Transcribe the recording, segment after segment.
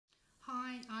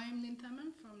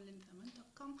from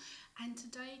Thurman.com, and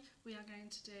today we are going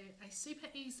to do a super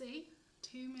easy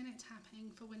 2-minute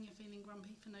tapping for when you're feeling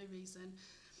grumpy for no reason.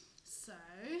 So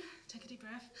take a deep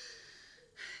breath,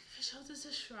 give your shoulders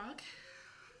a shrug,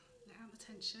 let out the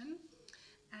tension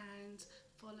and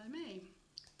follow me.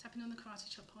 Tapping on the karate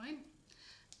chop point.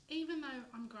 Even though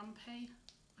I'm grumpy,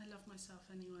 I love myself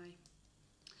anyway.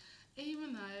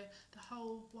 Even though the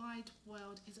whole wide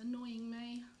world is annoying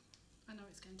me, I know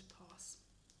it's going to pass.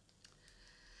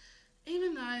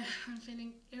 Even though I'm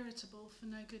feeling irritable for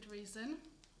no good reason,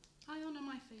 I honour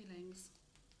my feelings.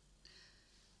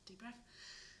 Deep breath,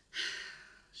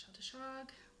 shoulder shrug,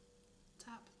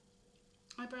 tap.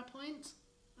 Eyebrow point,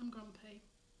 I'm grumpy.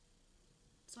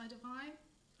 Side of eye,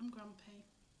 I'm grumpy.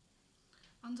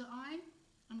 Under eye,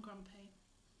 I'm grumpy.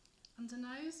 Under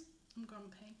nose, I'm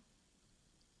grumpy.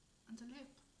 Under lip,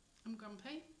 I'm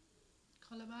grumpy.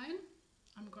 Collarbone,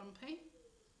 I'm grumpy.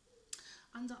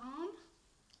 Under arm,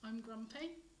 I'm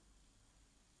grumpy.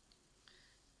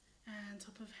 And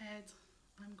top of head,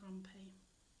 I'm grumpy.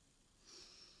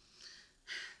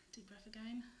 Deep breath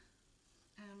again.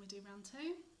 And we do round 2.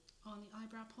 On the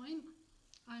eyebrow point,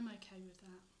 I'm okay with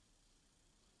that.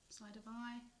 Side of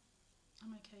eye,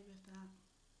 I'm okay with that.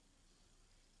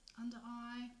 Under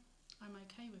eye, I'm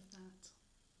okay with that.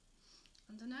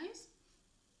 Under nose,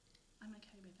 I'm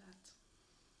okay with that.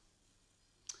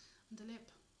 Under lip,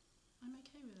 I'm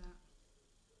okay with that.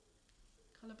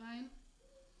 Collarbone,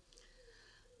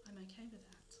 I'm okay with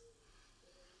that.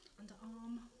 Under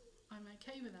arm, I'm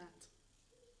okay with that.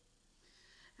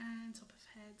 And top of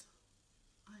head,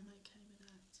 I'm okay with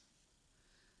that.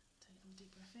 Take a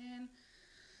deep breath in.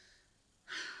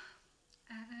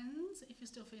 And if you're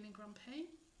still feeling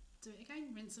grumpy, do it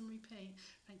again, rinse and repeat.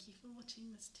 Thank you for watching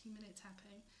this 2-minute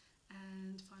tapping,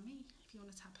 and find me if you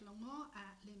want to tap along more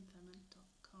at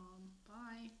Thurman.com.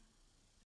 Bye.